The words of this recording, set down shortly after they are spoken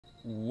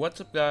What's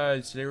up,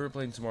 guys? Today we're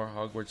playing some more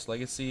Hogwarts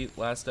Legacy.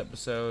 Last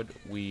episode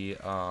we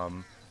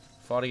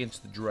fought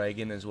against the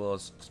dragon, as well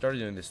as started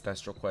doing this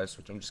Thestral quest,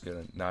 which I'm just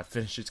gonna not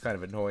finish. It's kind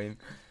of annoying.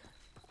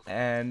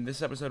 And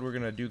this episode we're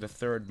gonna do the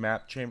third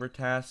map chamber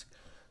task.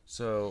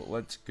 So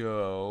let's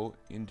go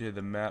into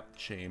the map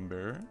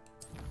chamber.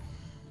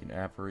 You can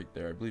apparate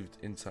there. I believe it's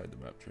inside the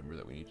map chamber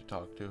that we need to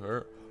talk to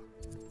her.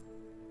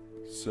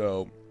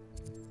 So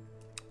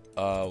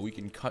we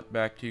can cut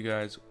back to you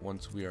guys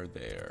once we are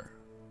there.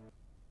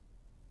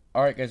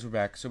 Alright guys, we're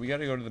back. So we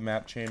gotta go to the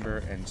map chamber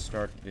and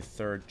start the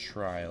third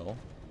trial.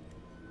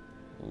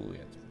 Ooh, we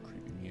got some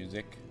creepy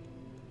music.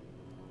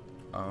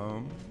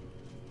 Yeah.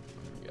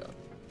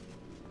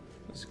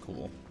 This is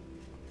cool.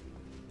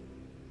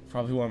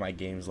 Probably one of my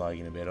games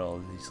lagging a bit.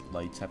 All these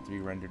lights have to be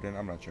rendered in.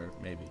 I'm not sure.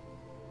 Maybe.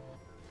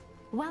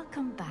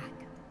 Welcome back.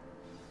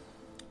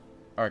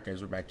 Alright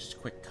guys, we're back. Just a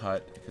quick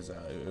cut because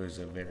it was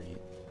a very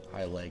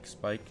high lag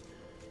spike.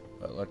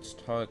 But let's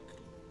talk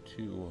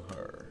to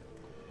her.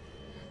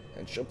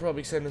 And she'll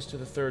probably send us to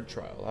the third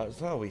trial.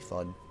 That'll be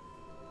fun.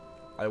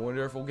 I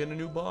wonder if we'll get a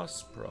new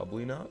boss.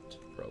 Probably not.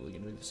 Probably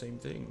gonna be the same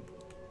thing.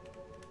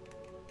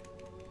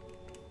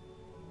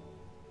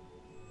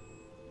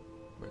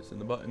 Pressing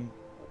the button.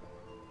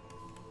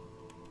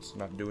 It's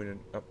not doing it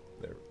up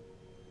there.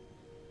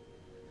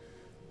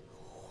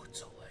 Oh,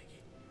 it's so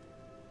laggy.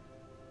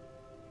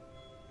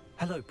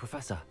 Hello,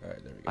 Professor.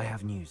 Alright, there we go. I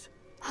have news.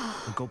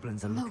 The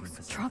goblins are looking for Most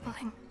something.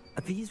 troubling.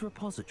 Are these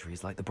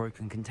repositories like the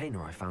broken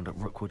container I found at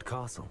Rookwood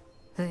Castle?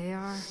 They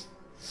are.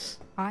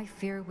 I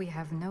fear we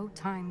have no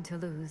time to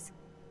lose.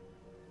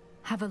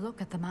 Have a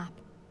look at the map.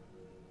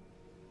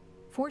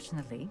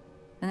 Fortunately,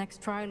 the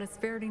next trial is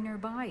fairly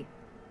nearby.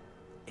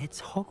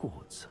 It's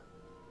Hogwarts.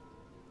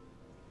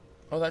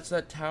 Oh, that's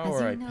that tower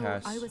As I you know,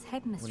 passed I was when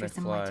headmistress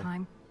I in my fly.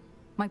 time.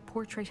 My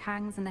portrait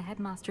hangs in the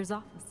headmaster's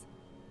office.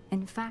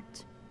 In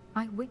fact,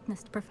 I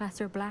witnessed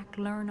Professor Black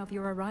learn of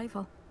your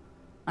arrival.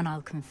 And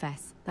I'll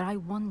confess that I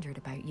wondered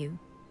about you.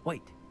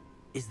 Wait,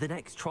 is the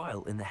next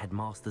trial in the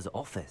headmaster's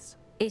office?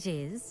 It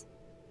is.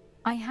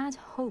 I had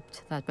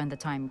hoped that when the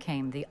time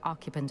came, the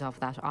occupant of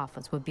that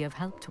office would be of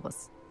help to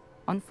us.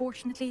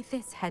 Unfortunately,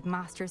 this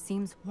headmaster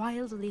seems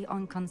wildly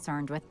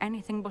unconcerned with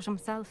anything but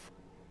himself.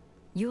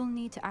 You'll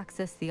need to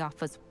access the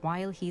office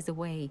while he's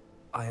away.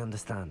 I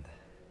understand.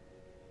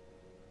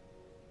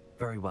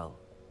 Very well.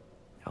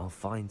 I'll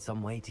find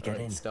some way to get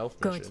Alright, in. stealth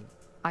Good. mission.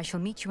 I shall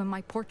meet you in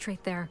my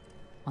portrait there.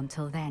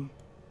 Until then.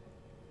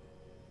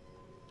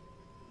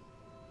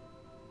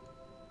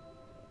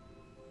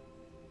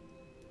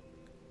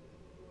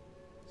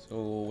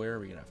 So where are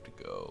we gonna have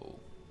to go?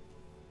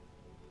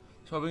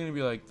 It's probably gonna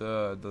be like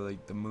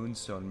the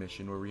Moonstone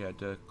mission where we had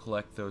to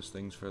collect those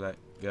things for that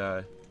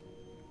guy.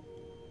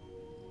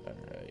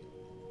 Alright.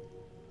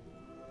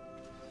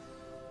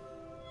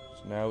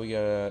 So now we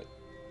gotta.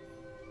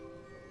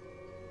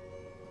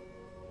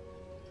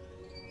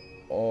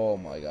 Oh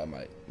my god,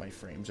 my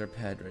frames are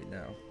ped right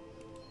now.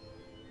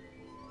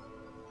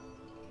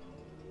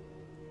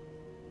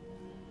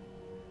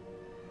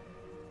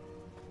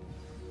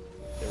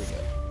 There we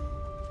go.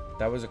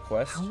 That was a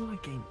quest. How will I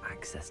gain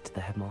access to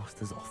the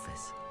headmaster's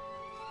office?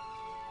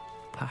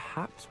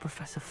 Perhaps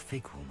Professor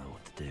Fig will know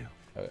what to do.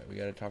 Okay, we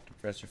gotta talk to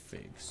Professor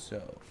Fig,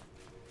 so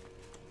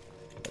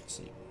let's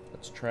see.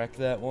 Let's track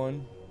that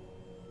one.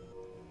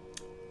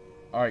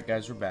 Alright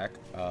guys, we're back.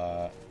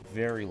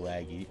 Very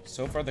laggy.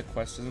 So far the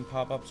quest doesn't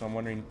pop up, so I'm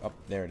wondering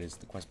there it is,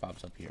 the quest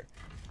pops up here.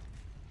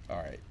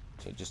 Alright,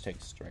 so it just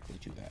takes us directly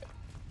to that.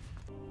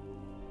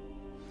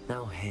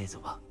 Now here's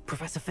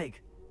Professor Fig.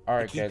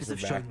 Alright the guys, keepers we're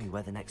have back. shown me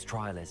where the next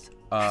trial is.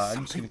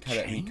 I'm just gonna cut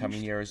out any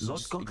coming here. It's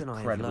just Lodgok and I have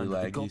incredibly learned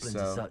that the laggy, goblins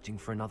are so searching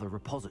for another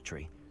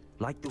repository,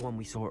 like the one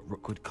we saw at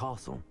Rookwood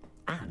Castle.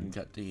 we can And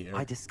cut to here.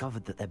 I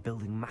discovered that they're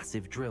building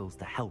massive drills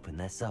to help in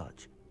their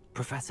search.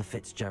 Professor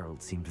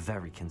Fitzgerald seemed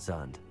very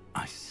concerned.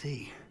 I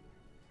see.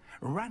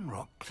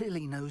 Ranrock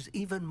clearly knows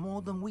even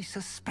more than we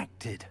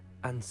suspected.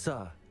 And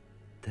sir,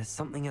 there's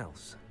something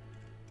else.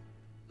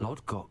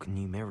 Lodgok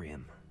knew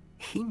Miriam.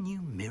 He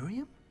knew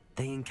Miriam?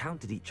 They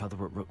encountered each other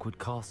at Rookwood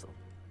Castle.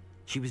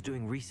 She was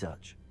doing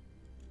research.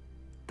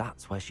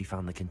 That's where she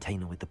found the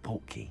container with the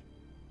portkey.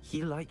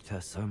 He liked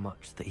her so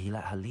much that he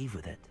let her leave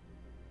with it,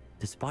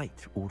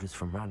 despite orders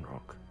from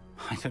Ranrock.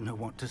 I don't know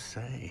what to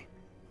say.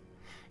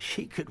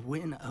 She could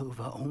win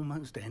over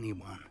almost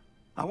anyone.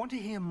 I want to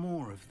hear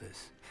more of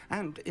this.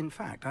 And, in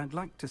fact, I'd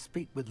like to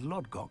speak with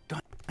Lodgok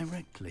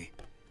directly.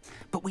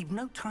 But we've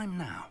no time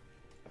now.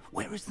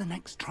 Where is the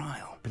next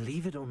trial?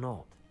 Believe it or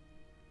not,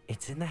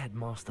 it's in the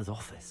headmaster's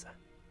office.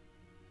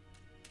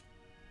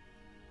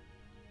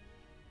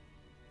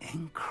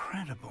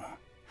 Incredible.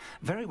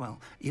 Very well.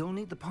 You'll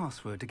need the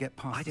password to get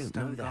past I the don't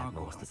stone know the gargoyle.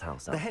 headmaster's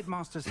house The elf.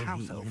 headmaster's Will house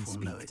he elf even will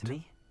know speak it. to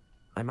me?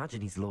 I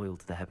imagine he's loyal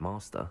to the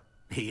headmaster.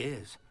 He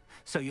is.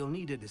 So you'll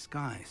need a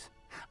disguise.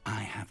 I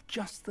have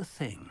just the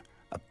thing.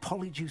 A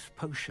Polyjuice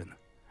potion.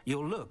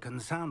 You'll look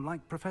and sound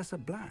like Professor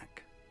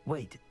Black.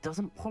 Wait,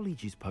 doesn't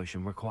Polyjuice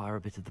potion require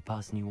a bit of the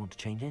person you want to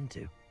change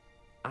into?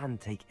 And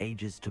take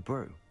ages to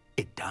brew?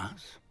 It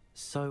does.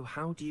 So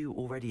how do you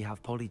already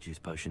have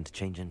Polyjuice potion to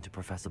change into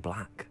Professor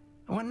Black?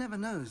 One never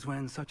knows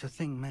when such a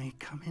thing may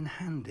come in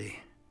handy.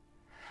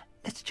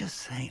 Let's just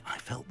say I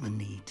felt the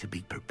need to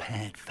be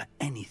prepared for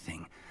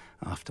anything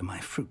after my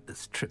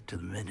fruitless trip to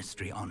the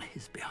Ministry on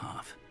his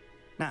behalf.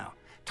 Now,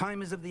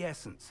 time is of the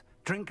essence.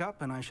 Drink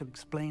up and I shall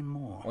explain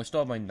more. Oh, I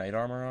still have my knight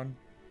armor on.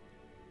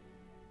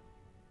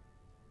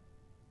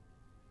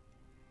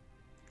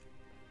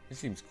 This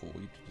seems cool.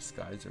 You can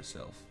disguise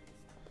yourself.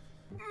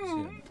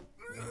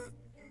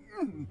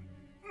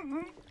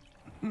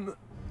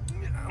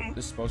 This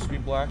is supposed to be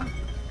black.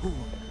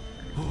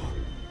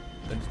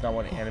 That does not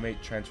want to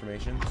animate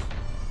transformations.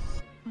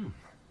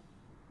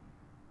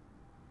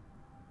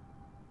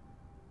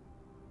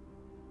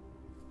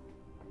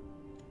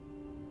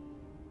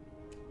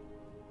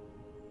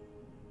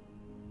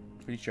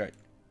 Pretty sure.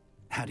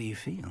 How do you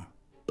feel?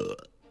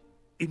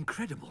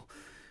 Incredible.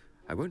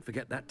 I won't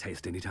forget that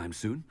taste anytime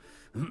soon.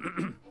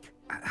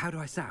 How do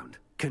I sound?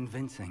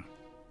 Convincing.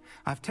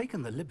 I've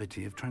taken the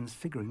liberty of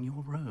transfiguring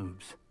your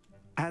robes.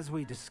 As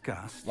we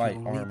discussed, Light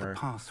you'll need the armor.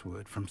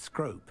 password from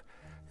Scrope,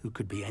 who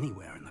could be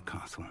anywhere in the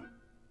castle.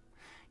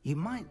 You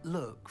might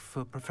look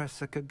for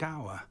Professor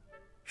Kagawa.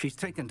 She's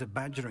taken to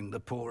badgering the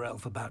poor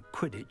elf about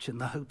Quidditch in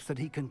the hopes that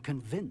he can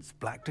convince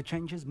Black to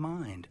change his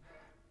mind.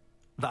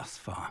 Thus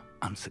far,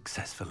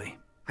 unsuccessfully.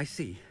 I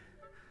see.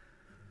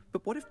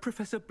 But what if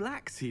Professor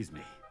Black sees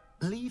me?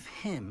 Leave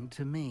him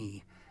to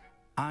me.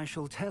 I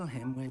shall tell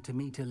him where to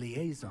meet a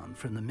liaison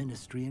from the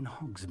Ministry in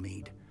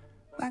Hogsmeade.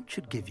 That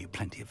should give you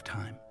plenty of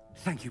time.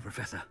 Thank you,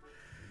 Professor.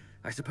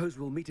 I suppose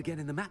we'll meet again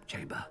in the map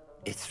chamber.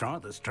 It's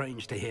rather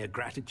strange to hear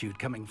gratitude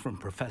coming from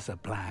Professor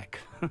Black.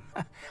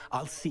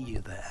 I'll see you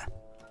there.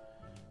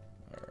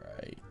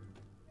 Alright.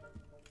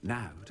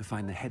 Now to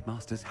find the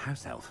headmaster's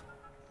house elf.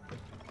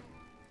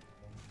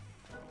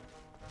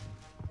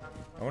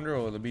 I wonder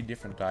will there be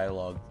different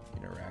dialogue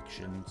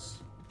interactions.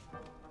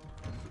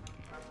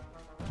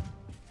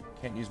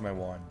 Can't use my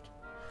wand.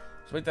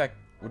 So wait, that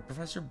would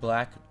Professor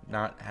Black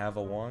not have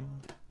a wand?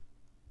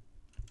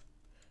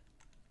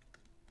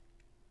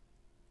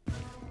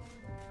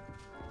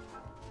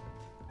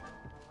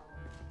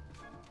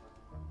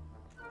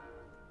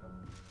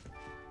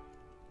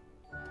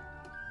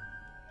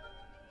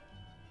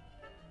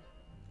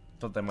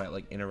 Thought they might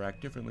like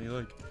interact differently,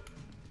 like.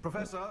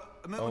 Professor,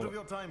 a moment Oh. of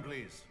your time,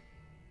 please.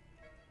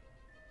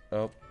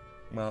 Oh,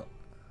 well.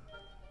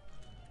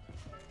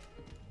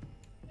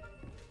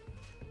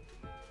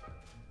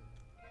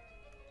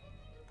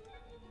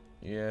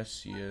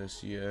 Yes,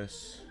 yes,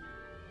 yes.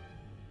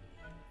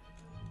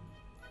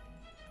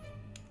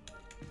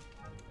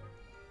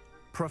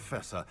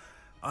 Professor,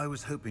 I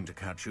was hoping to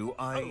catch you.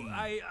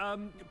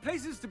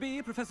 Places to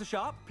be, Professor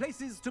Sharp.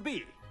 Places to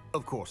be.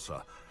 Of course,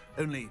 sir.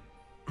 Only,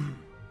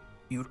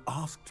 you'd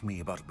asked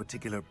me about a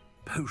particular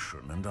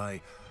potion, and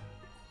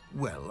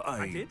well,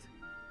 I did?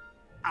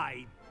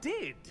 I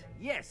did,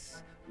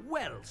 yes.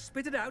 Well,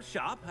 spit it out,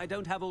 Sharp. I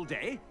don't have all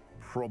day.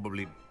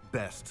 Probably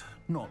best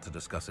not to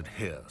discuss it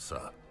here,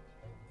 sir.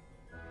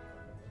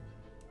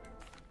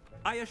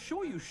 I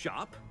assure you,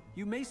 Sharp,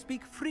 you may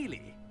speak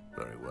freely.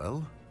 Very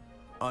well.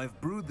 I've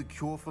brewed the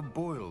cure for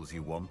boils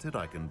you wanted.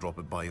 I can drop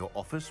it by your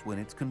office when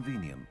it's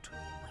convenient.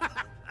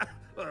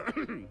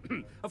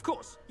 Of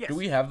course, yes. Do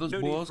we have those no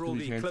boils? need for Can all we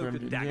the transfer cloak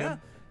them and to dagger.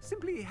 India?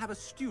 Simply have a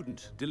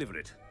student deliver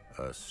it.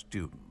 A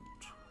student.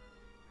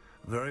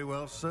 Very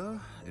well, sir,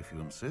 if you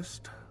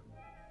insist.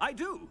 I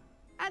do.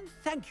 And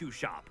thank you,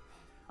 Sharp.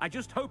 I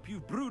just hope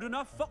you've brewed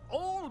enough for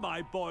all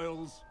my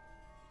boils.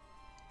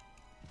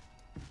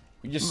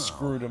 We just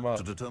screwed him up.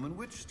 To determine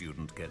which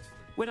student gets...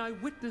 When I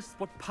witnessed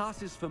what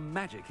passes for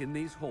magic in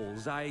these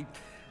halls, I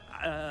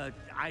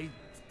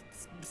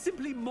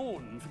simply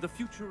mourn for the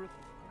future of...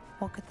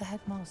 What could the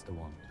headmaster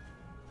want?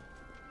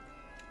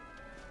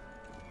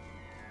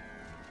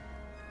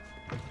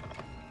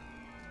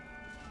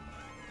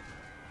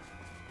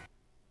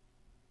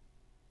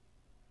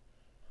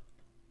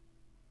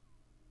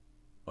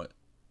 What?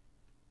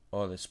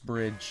 Oh, this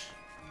bridge.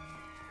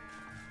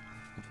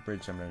 The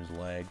bridge sometimes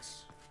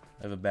lags.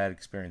 I have a bad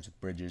experience with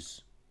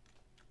bridges.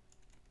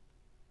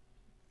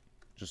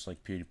 Just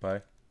like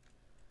PewDiePie.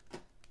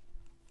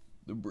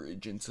 The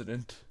bridge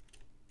incident.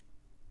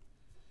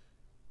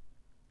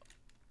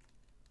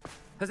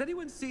 Has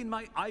anyone seen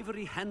my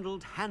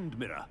ivory-handled hand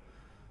mirror?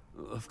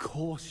 Of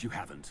course you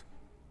haven't.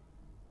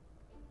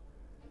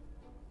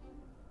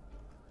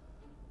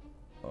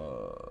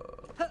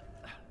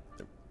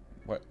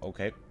 What?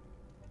 Okay.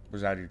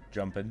 Was that your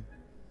jumping?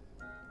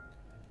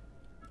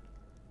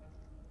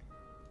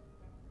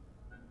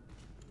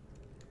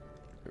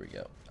 Here we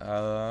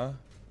go.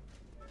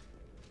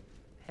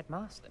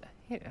 Headmaster,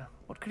 here,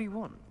 what could you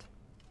want?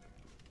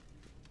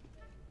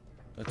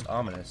 That's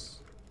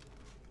ominous.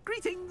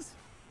 Greetings!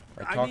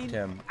 I talked to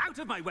him. Out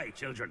of my way,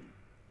 children!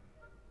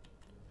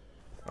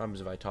 What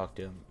happens if I talk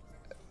to him?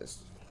 This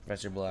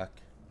Professor Black.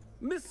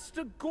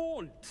 Mr.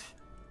 Gaunt,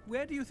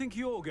 where do you think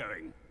you're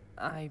going?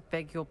 I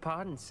beg your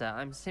pardon, sir.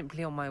 I'm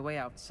simply on my way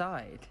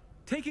outside.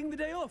 Taking the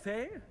day off,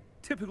 eh?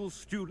 Typical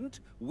student,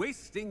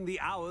 wasting the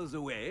hours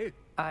away.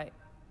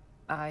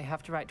 I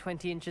have to write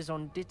 20 inches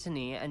on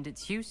Dittany, and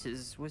its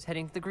uses was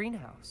heading to the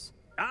greenhouse.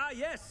 Ah,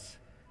 yes.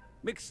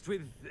 Mixed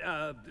with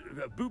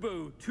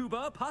bubo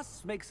tuber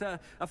pus makes a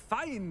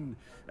fine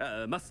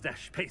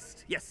mustache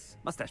paste. Yes,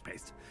 mustache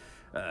paste.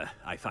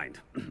 I find.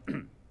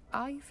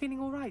 Are you feeling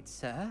all right,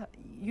 sir?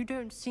 You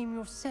don't seem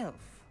yourself.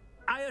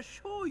 I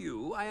assure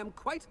you I am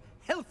quite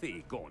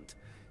healthy, Gaunt.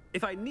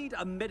 If I need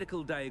a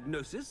medical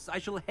diagnosis, I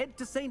shall head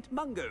to St.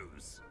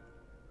 Mungo's.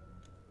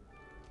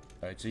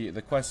 Alright, so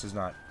the quest is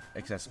not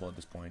accessible at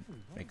this point.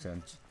 Makes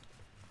sense.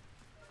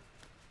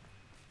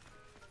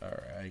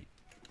 Alright.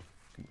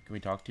 Can we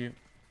talk to you?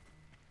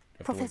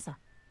 Professor.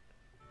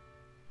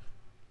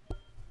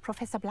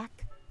 Professor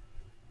Black,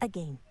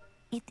 again,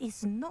 it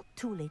is not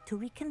too late to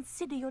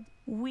reconsider your...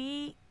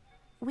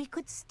 We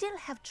could still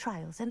have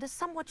trials and a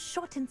somewhat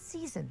shortened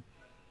season.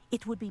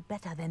 It would be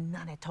better than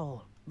none at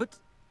all. But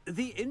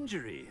the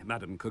injury,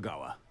 Madam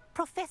Kogawa.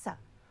 Professor,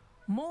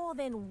 more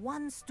than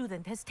one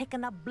student has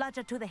taken a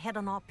bludger to the head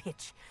on our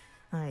pitch.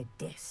 I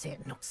dare say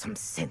it knocked some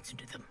sense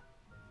into them.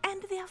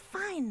 And they're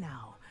fine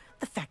now.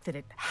 The fact that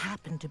it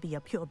happened to be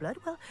a pureblood,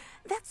 well,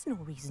 that's no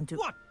reason to...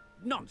 What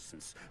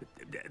nonsense!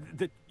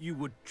 That you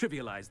would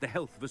trivialize the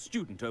health of a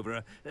student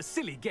over a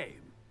silly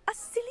game. A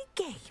silly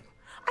game?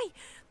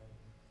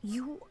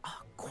 You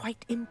are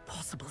quite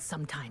impossible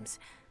sometimes.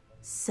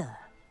 Sir,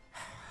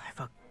 I've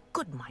a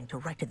good mind to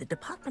write to the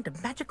Department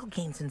of Magical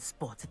Games and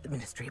Sports at the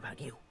Ministry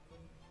about you.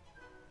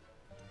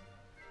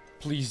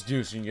 Please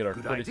do, so you can get our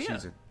Good Quidditch idea.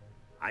 season.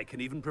 I can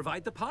even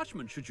provide the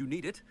parchment should you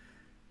need it.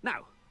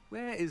 Now,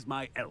 where is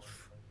my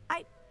elf?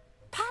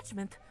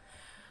 Parchment?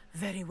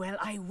 Very well,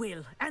 I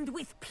will, and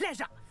with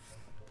pleasure.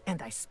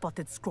 And I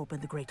spotted Scrope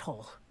in the Great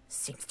Hall.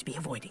 Seems to be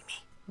avoiding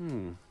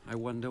me. I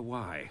wonder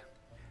why.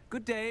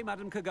 Good day,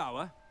 Madam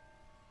Kogawa.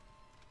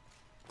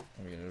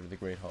 I'm gonna go to the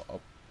Great Hall.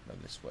 Oh, no,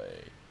 this way.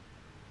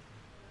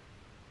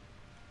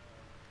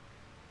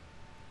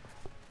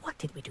 What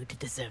did we do to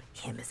deserve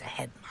him as a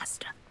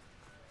headmaster?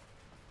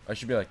 I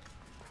should be like,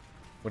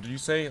 what did you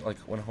say? Like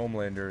when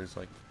Homelander is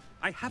like,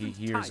 I haven't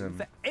he hears time him.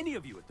 for any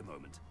of you at the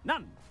moment.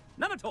 None.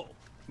 None at all.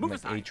 Move Like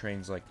aside.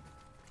 A-Train's like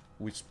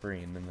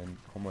whispering, and then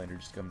Homelander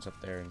just comes up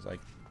there and is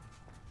like,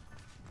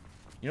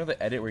 you know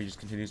the edit where he just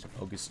continues to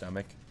poke his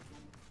stomach?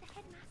 The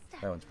headmaster.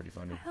 That one's pretty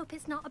funny. I hope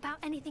it's not about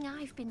anything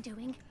I've been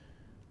doing.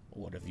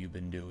 What have you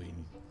been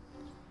doing?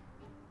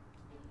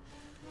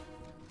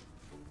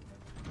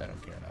 I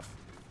don't care enough.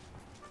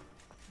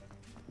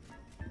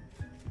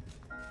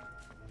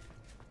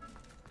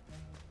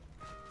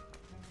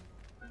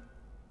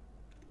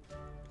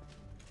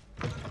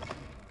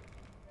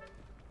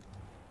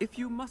 If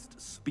you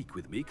must speak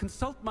with me,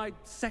 consult my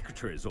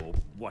secretaries or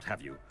what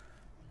have you.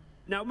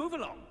 Now move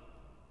along.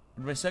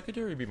 Would my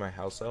secretary be my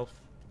house elf?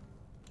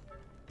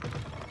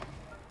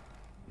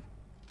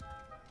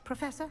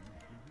 Professor,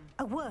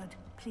 a word,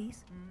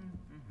 please.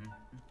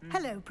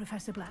 Hello,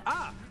 Professor Black.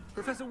 Ah,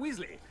 Professor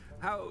Weasley.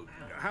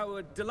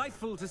 How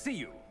delightful to see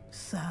you.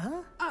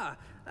 Sir?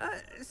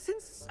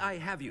 Since I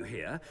have you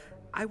here,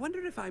 I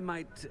wonder if I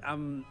might,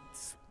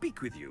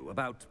 speak with you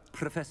about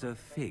Professor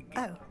Fig.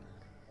 Oh,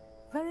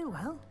 very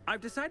well. I've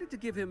decided to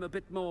give him a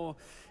bit more,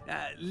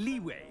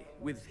 leeway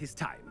with his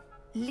time.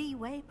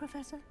 Leeway,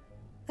 Professor?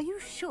 Are you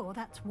sure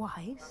that's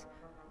wise?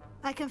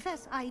 I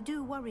confess I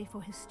do worry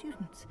for his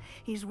students.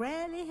 He's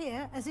rarely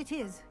here as it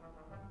is.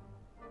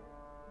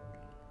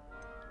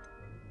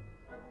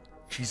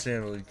 She's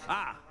handling.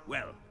 Ah,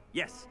 well,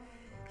 yes.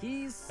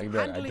 He's I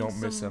bet I handling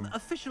don't miss some him.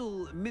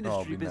 official Oh,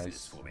 ministry be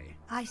business nice. for me.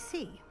 I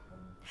see.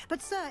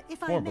 But, sir,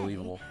 if I More may,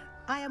 believable.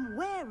 I am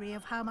wary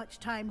of how much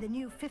time the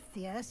new fifth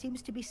year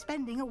seems to be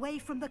spending away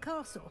from the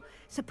castle,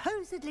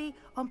 supposedly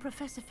on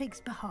Professor Fig's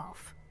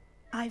behalf.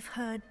 I've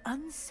heard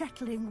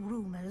unsettling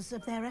rumors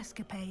of their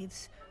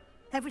escapades.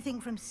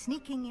 Everything from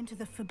sneaking into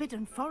the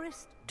Forbidden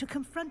Forest to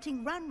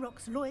confronting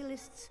Ranrock's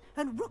loyalists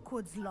and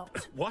Rookwood's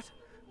lot. What?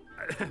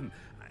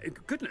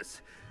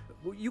 Goodness.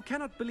 You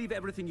cannot believe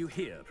everything you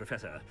hear,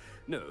 Professor.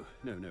 No,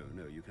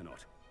 you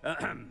cannot.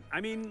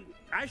 I mean,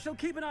 I shall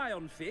keep an eye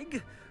on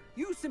Fig.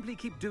 You simply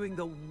keep doing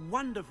the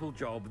wonderful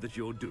job that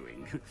you're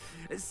doing.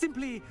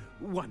 Simply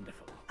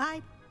wonderful.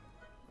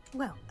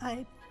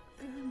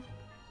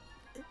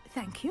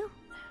 Thank you.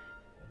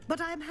 But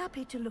I'm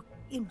happy to look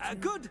into...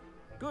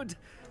 Good.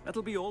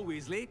 That'll be all,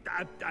 Weasley.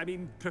 I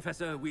mean,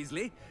 Professor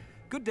Weasley.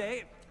 Good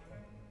day.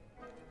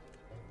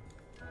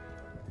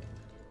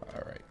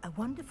 All right. A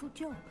wonderful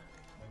job.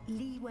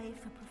 Leeway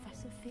for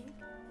Professor Fig?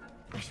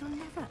 I shall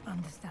never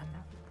understand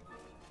that.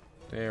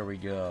 There we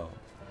go.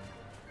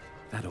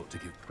 That ought to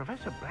give...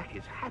 Professor Black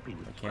is happy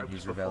with I can't Scrope's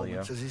use Revelio.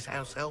 performance as his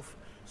house elf.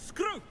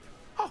 Scrope!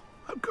 Oh,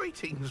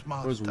 greetings, It was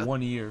Master.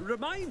 1 year.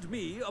 Remind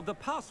me of the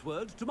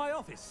password to my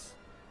office.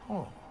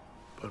 Oh,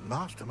 but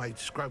Master made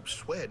Scrope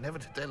swear never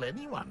to tell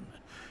anyone,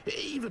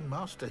 even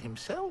Master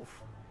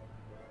himself.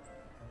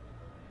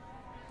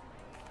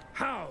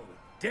 How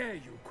dare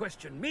you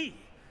question me?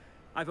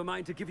 I've a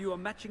mind to give you a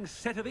matching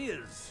set of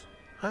ears.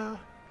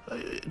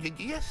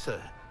 Yes,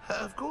 sir.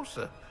 Of course,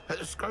 sir.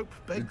 Scrope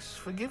begs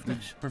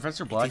forgiveness.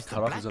 Professor It Black is the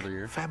cut off his Black other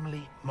ear.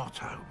 family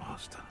motto,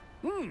 Master.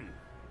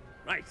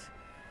 Right.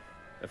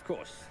 Of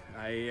course.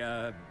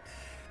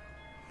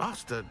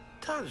 Master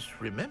does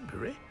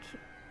remember it.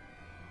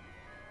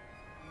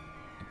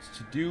 It's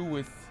to do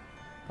with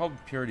probably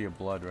purity of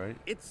blood, right?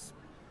 It's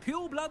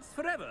pure bloods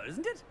forever,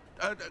 isn't it?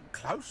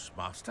 Close,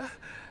 Master.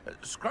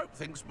 Scrope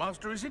thinks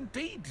Master is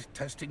indeed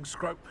testing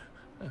Scrope.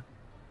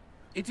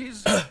 It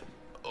is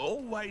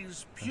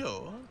always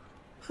pure.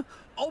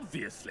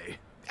 Obviously.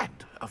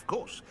 And, of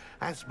course,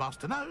 as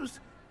Master knows,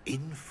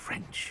 in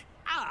French.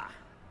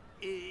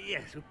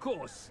 Yes, of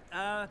course.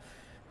 I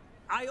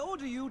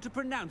order you to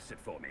pronounce it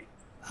for me.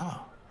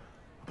 Oh,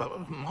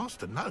 but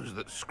Master knows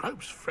that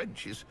Scrope's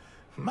French is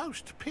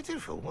most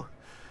pitiful.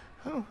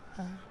 Oh,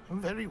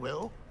 very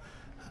well.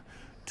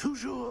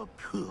 Toujours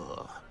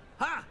pur.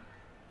 Ha!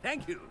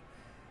 Thank you.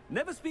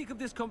 Never speak of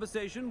this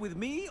conversation with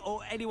me or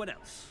anyone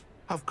else.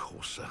 Of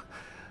course, sir.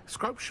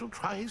 Scrope shall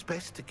try his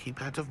best to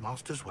keep out of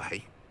Master's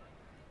way.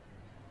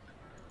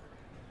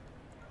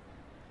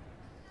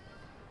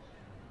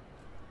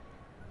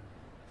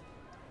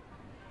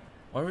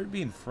 Why would it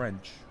be in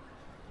French?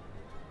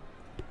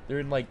 They're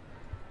in like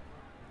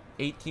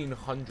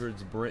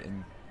 1800s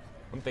Britain.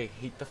 Wouldn't they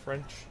hate the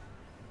French?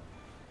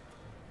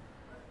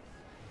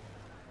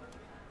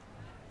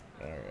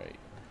 Alright.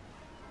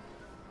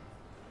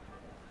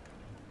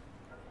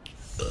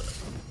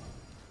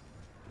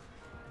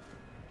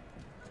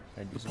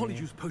 The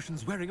Polyjuice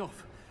potion's wearing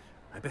off.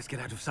 I best get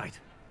out of sight.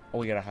 Oh,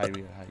 we gotta hide,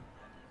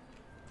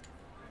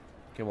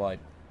 Okay, wide.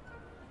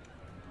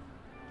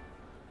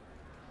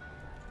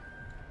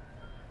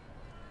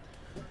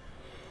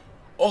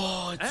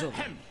 Oh, it's so...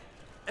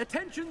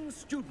 Attention,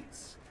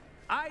 students.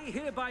 I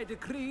hereby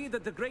decree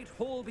that the Great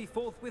Hall be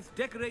forthwith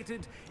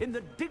decorated in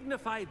the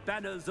dignified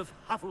banners of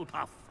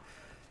Hufflepuff.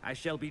 I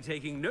shall be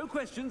taking no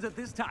questions at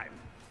this time.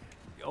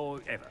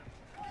 Or ever.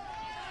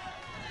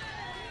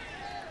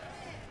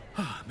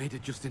 Made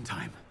it just in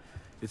time.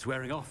 It's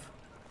wearing off.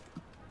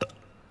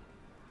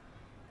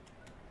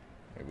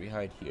 Here, we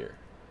hide here.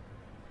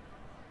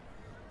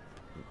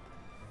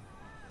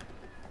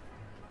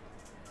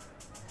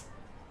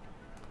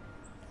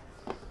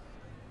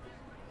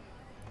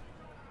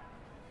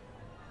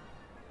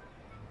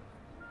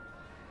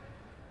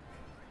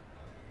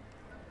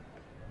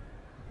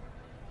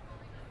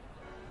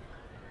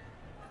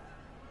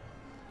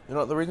 You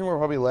know, the reason we're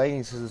probably lagging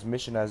is because this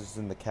mission has us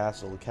in the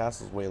castle. The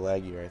castle's way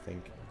laggier, I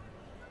think.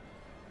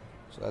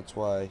 So that's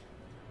why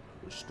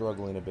we're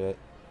struggling a bit.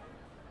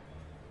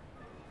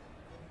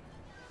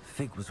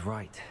 Fig was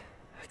right.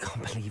 I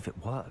can't believe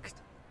it worked.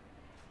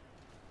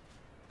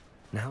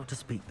 Now to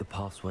speak the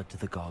password to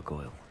the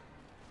gargoyle.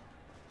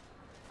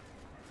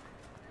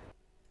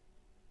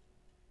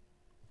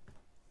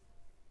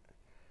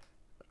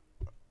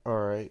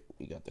 Alright,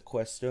 we got the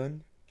quest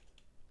done.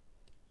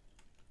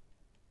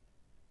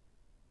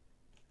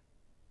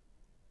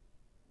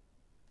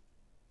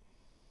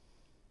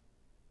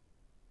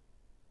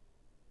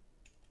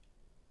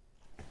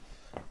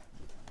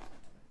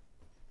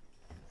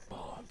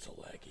 Oh, I'm so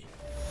laggy.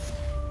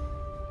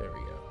 There we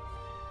go.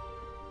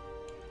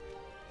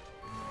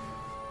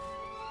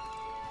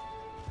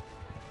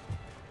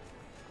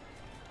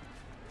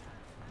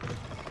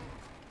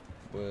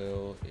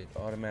 Will it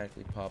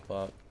automatically pop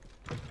up?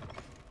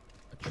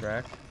 A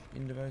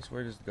tracking device?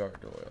 Where does the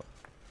gargoyle?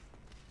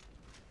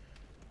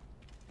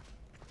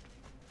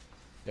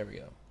 There we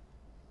go.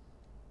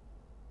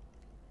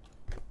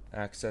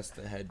 Access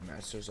the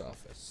headmaster's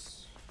office.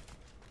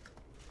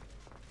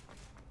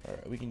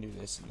 Alright, we can do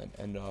this and then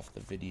end off the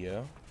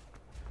video.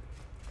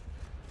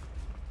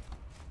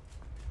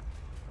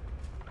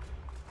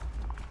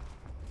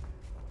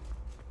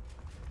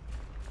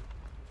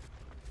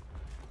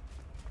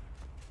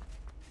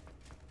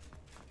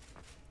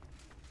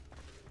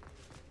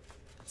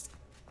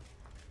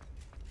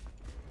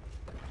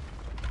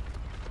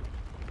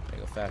 Can I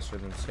go faster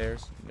than the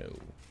stairs? No.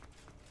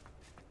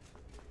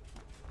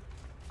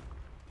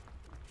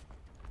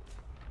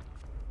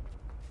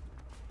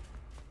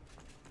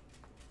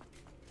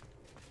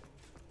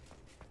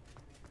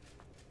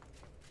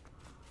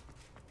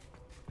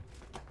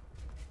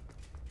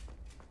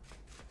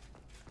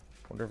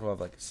 Wonder if we'll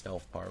have like a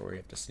stealth part where you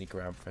have to sneak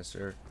around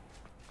Professor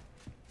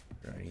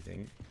or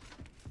anything.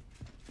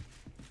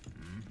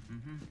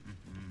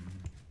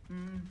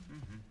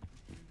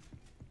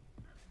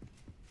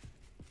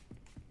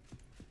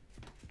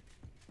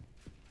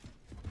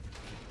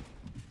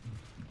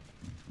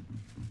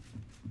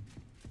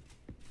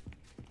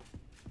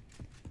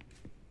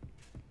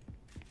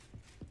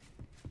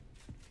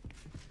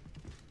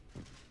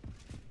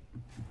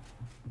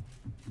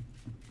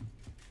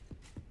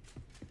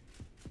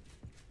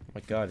 Oh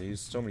my god, there's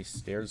so many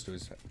stairs to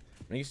his...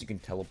 I guess you can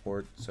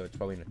teleport, so it's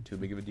probably not too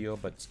big of a deal,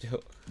 but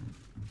still.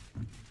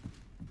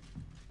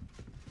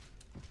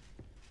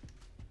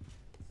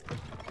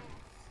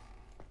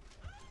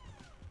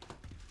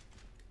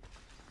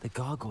 The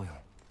gargoyle.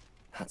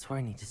 That's where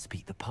I need to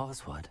speak the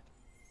password.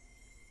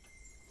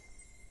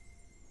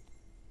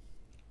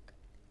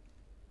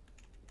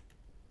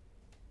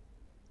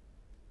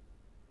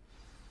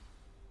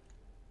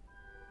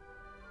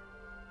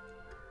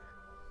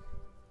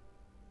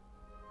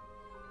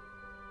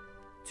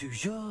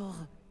 toujours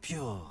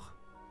pure.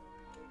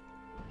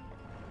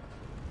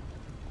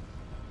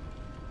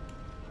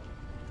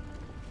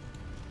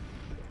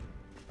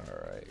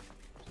 Alright.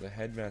 So the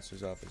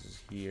headmaster's office is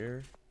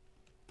here.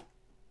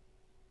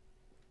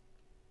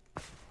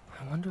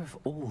 I wonder if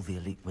all the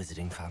elite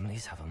wizarding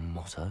families have a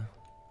motto.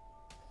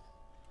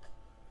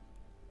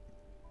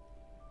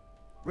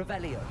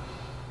 Revelio.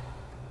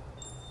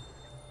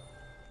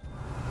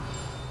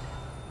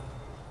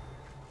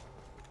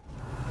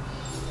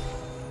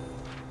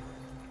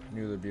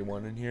 Knew there'd be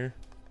one in here.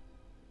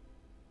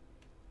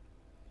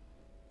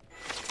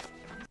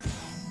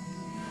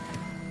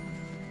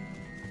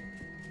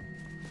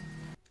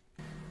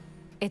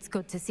 It's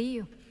good to see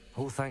you.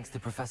 All thanks to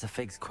Professor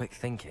Fig's quick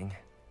thinking.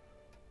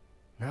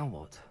 Now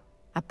what?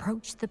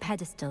 Approach the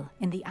pedestal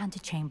in the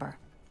antechamber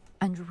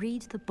and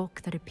read the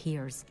book that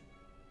appears.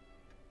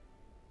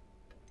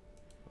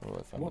 Oh,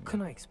 I found What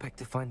can I expect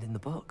to find in the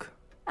book?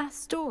 A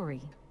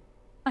story.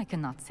 I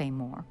cannot say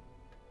more.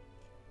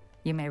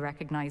 You may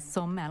recognize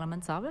some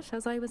elements of it,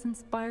 as I was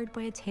inspired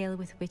by a tale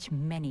with which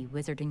many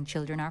wizarding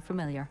children are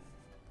familiar.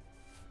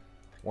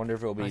 Wonder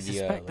if it'll be I the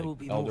suspect there will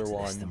be Elder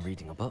more to this than Wand,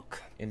 reading a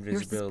book. Your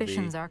invisibility,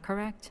 suspicions are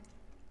correct.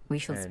 We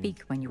shall and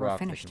speak when you rock are that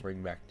finished. can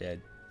bring back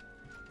dead.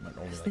 But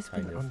only Has like this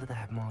kind been of. under the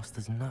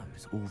headmaster's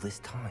nose all this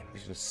time?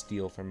 He's gonna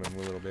steal from him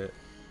a little bit.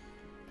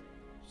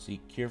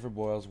 See, cure for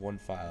boils, 1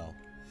 file.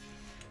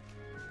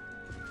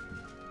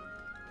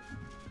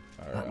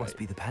 All That must right.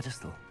 be the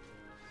pedestal.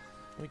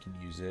 We can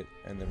use it,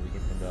 and then we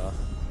can end off.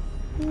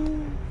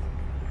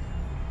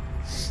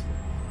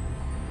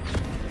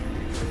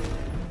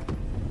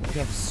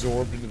 Get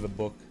absorbed into the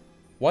book.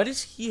 Why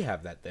does he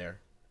have that there?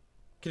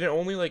 Can it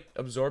only like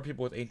absorb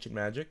people with ancient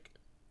magic?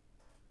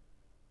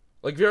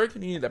 Like, very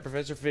convenient that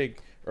Professor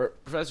Fig or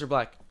Professor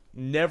Black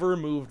never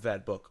moved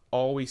that book.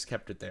 Always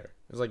kept it there.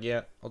 It was like,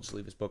 yeah, I'll just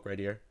leave this book right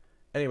here.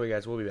 Anyway,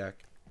 guys, we'll be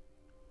back.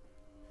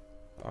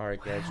 All right,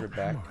 guys, we're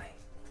back.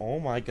 Oh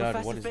my God,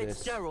 Professor what is this?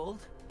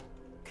 Fitzgerald,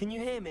 can you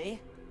hear me?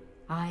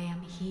 I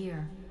am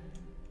here.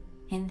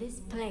 In this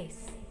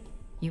place,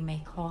 you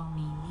may call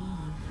me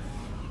Neve.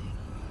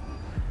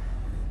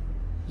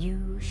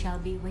 You shall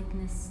be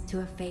witness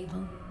to a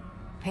fable.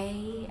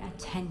 Pay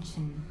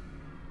attention.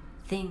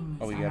 Things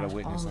Oh, we are gotta not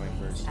witness something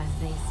always first. as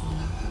they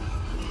seem.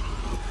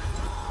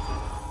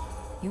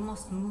 You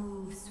must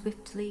move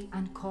swiftly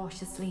and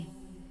cautiously.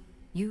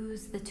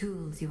 Use the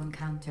tools you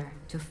encounter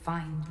to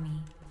find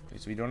me. Okay,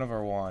 so we don't have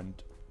our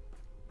wand.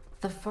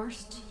 The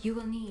first you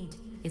will need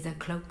is a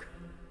cloak.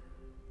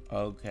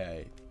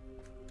 Okay.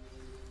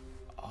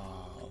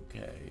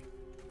 Okay.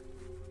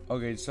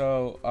 Okay,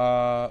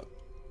 so,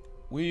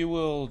 we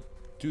will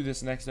do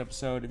this next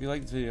episode. If you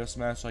like this video,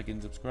 smash like and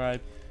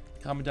subscribe.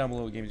 Comment down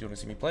below what games you want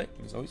to see me play.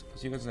 And as always, I'll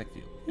see you guys in the next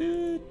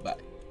video.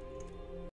 Goodbye.